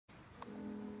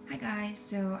guys,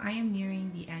 so I am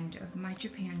nearing the end of my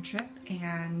Japan trip,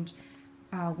 and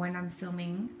when I'm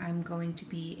filming, I'm going to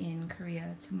be in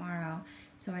Korea tomorrow,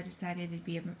 so I decided it'd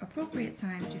be an appropriate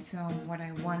time to film what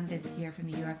I won this year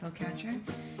from the UFO catcher.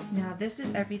 Now this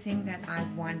is everything that I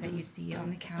won that you see on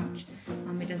the couch.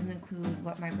 It doesn't include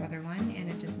what my brother won, and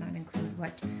it does not include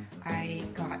what I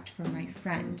got from my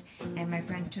friend. And my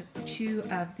friend took two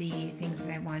of the things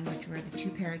that I won, which were the two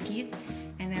parakeets,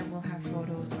 and I will have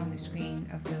photos on the screen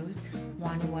of those.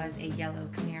 One was a yellow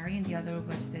canary, and the other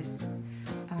was this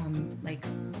like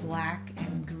black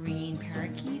and green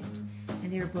parakeet,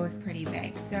 and they were both pretty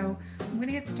big. So I'm going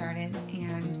to get started,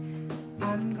 and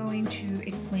I'm going to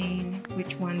explain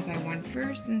which ones I won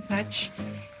first and such.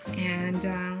 And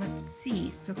let's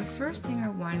see. So the first thing I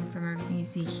won from everything you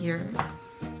see here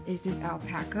is this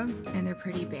alpaca, and they're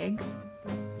pretty big.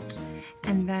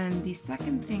 And then the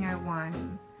second thing I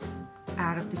won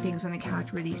out of the things on the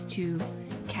couch were these two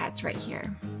cats right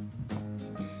here.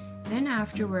 Then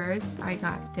afterwards, I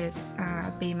got this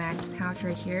Baymax pouch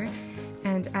right here.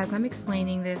 And as I'm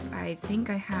explaining this, I think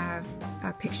I have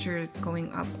pictures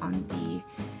going up on the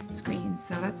screen.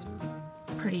 So that's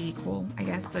pretty cool, I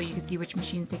guess, so you can see which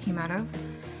machines they came out of.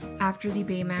 After the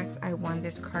Baymax, I won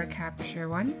this card capture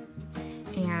one.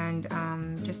 And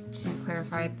just to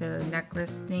clarify, the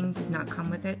necklace thing did not come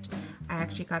with it. I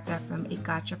actually got that from a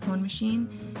gachapon machine,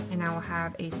 and I will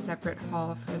have a separate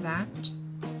haul for that.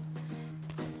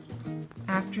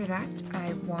 After that,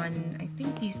 I won, I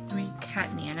think, these three cat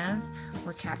bananas,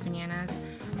 or cat bananas.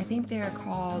 I think they're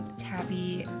called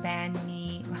Tabi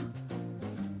Banania,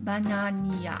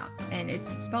 and it's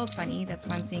spelled funny, that's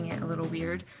why I'm saying it a little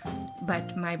weird,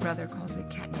 but my brother calls it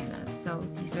cat bananas. So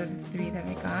these are the three that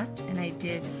I got, and I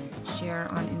did share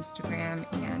on Instagram,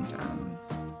 and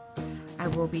I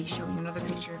will be showing another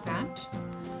picture of that.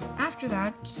 After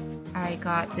that, I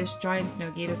got this giant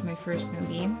snowgie. This is my first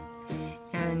snowgie.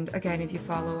 And again, if you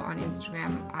follow on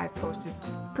Instagram, I posted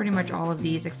pretty much all of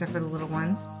these except for the little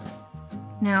ones.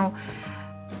 Now,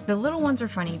 the little ones are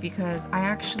funny because I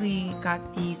actually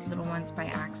got these little ones by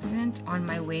accident on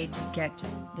my way to get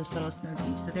this little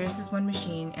snowgie. So there's this one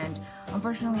machine, and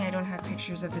unfortunately I don't have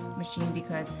pictures of this machine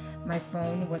because my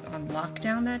phone was on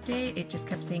lockdown that day. It just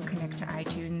kept saying connect to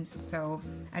iTunes, so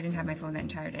I didn't have my phone that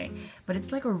entire day. But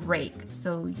it's like a rake,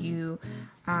 so you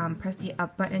press the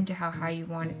up button to how high you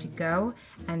want it to go,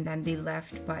 and then the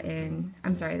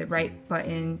the right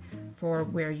button for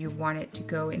where you want it to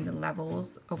go in the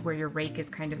levels of where your rake is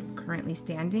kind of currently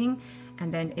standing,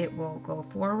 and then it will go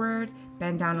forward,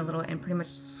 bend down a little, and pretty much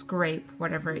scrape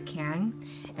whatever it can.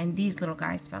 And these little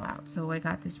guys fell out. So I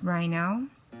got this rhino,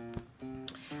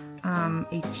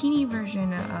 a teeny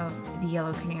version of the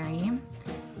yellow canary,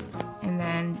 and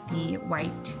then the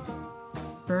white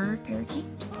bird parakeet,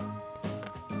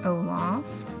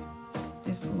 Olaf,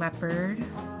 this leopard,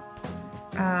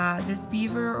 this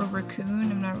beaver or raccoon,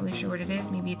 I'm not really sure what it is,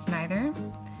 maybe it's neither.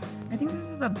 I think this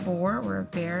is a boar or a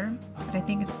bear, but I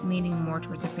think it's leaning more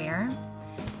towards a bear.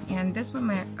 And this one,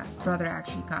 my brother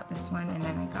actually got this one, and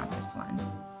then I got this one,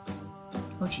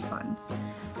 Mochi buns.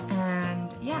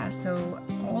 And yeah, so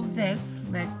all this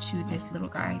led to this little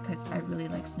guy because I really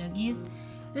like snowgies.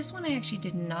 This one I actually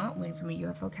did not win from a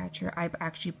UFO catcher. I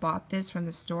actually bought this from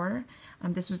the store.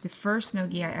 This was the first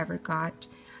snowgie I ever got.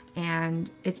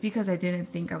 And it's because I didn't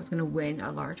think I was going to win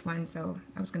a large one, so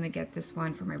I was going to get this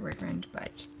one for my boyfriend,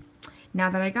 but now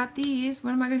that I got these,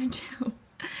 what am I going to do?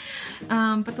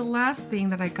 But the last thing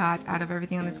that I got out of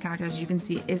everything on this couch, as you can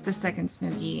see, is the second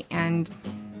snowgie. And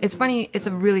it's funny, it's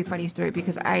a really funny story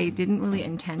because I didn't really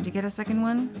intend to get a second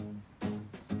one.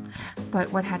 But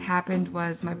what had happened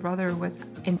was my brother was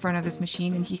in front of this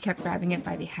machine and he kept grabbing it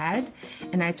by the head,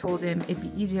 and I told him it'd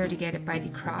be easier to get it by the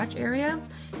crotch area.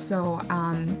 So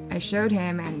I showed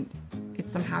him, and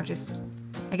it somehow just,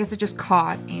 I guess it just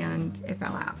caught and it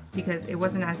fell out because it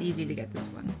wasn't as easy to get this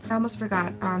one. I almost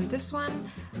forgot, this one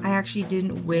I actually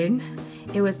didn't win.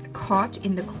 It was caught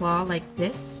in the claw like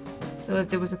this. So if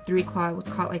there was a 3 claw, it was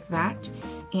caught like that.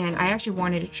 And I actually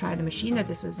wanted to try the machine that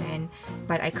this was in,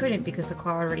 but I couldn't because the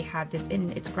claw already had this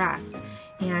in its grasp.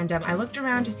 And I looked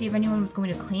around to see if anyone was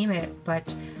going to claim it,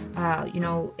 but you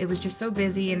know, it was just so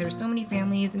busy and there were so many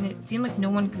families, and it seemed like no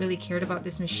one really cared about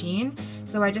this machine.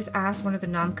 So I just asked one of the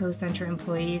Namco Center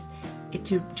employees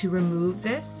to remove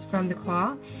this from the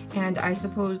claw, and I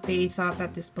suppose they thought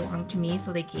that this belonged to me,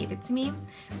 so they gave it to me.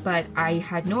 But I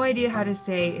had no idea how to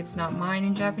say it's not mine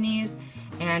in Japanese,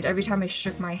 and every time I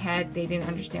shook my head they didn't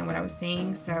understand what I was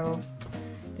saying, so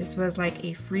this was like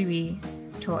a freebie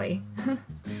toy.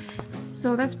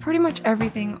 So that's pretty much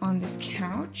everything on this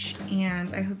couch,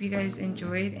 and I hope you guys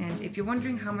enjoyed. And if you're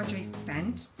wondering how much I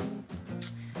spent,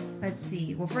 let's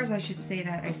see. Well, first I should say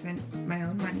that I spent my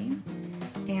own money.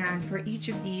 And for each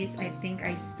of these, I think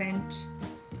I spent,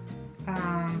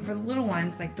 for the little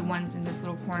ones, like the ones in this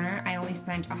little corner, I only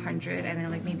spent 100, and then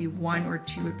like maybe 1 or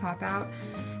 2 would pop out.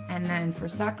 And then for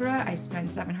Sakura, I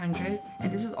spent 700,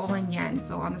 and this is all in yen,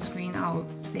 so on the screen I'll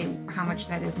say how much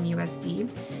that is in USD.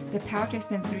 The pouch I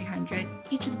spent 300,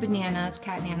 each of the bananas,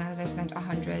 cat nanas, I spent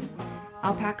 100.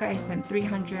 Alpaca I spent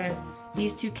 300.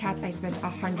 These 2 cats I spent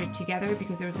 100 together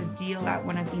because there was a deal at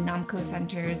one of the Namco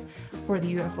centers or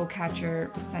the UFO catcher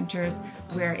centers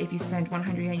where if you spend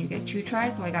 100 yen you get 2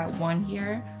 tries, so I got 1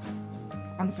 here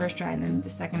on the first try and then the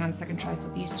second on the second try, so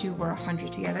these 2 were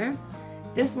 100 together.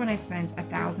 This one I spent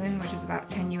 1,000, which is about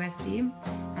 10 USD,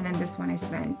 and then this one I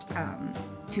spent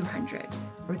 200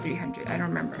 or 300, I don't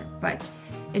remember, but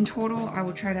in total I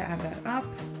will try to add that up,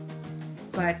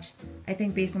 but I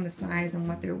think based on the size and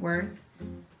what they're worth,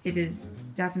 it is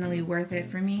definitely worth it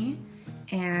for me.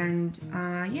 And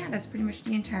yeah, that's pretty much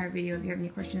the entire video. If you have any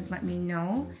questions, let me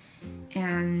know.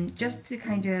 And just to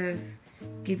kind of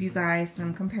give you guys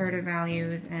some comparative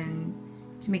values and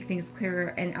to make things clearer,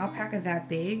 an alpaca that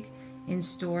big in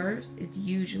stores is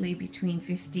usually between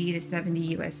 50 to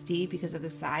 70 USD because of the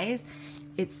size.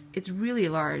 It's really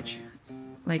large.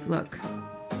 Like, look.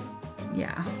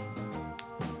 Yeah.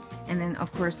 And then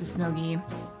of course the Snuggie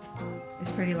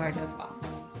is pretty large as well.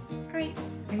 Alright,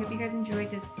 I hope you guys enjoyed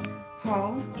this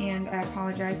haul, and I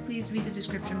apologize. Please read the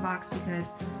description box because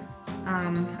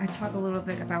I talk a little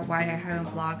bit about why I haven't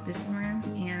vlogged this summer,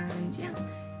 and yeah,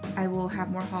 I will have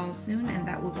more hauls soon, and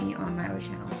that will be on my other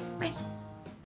channel.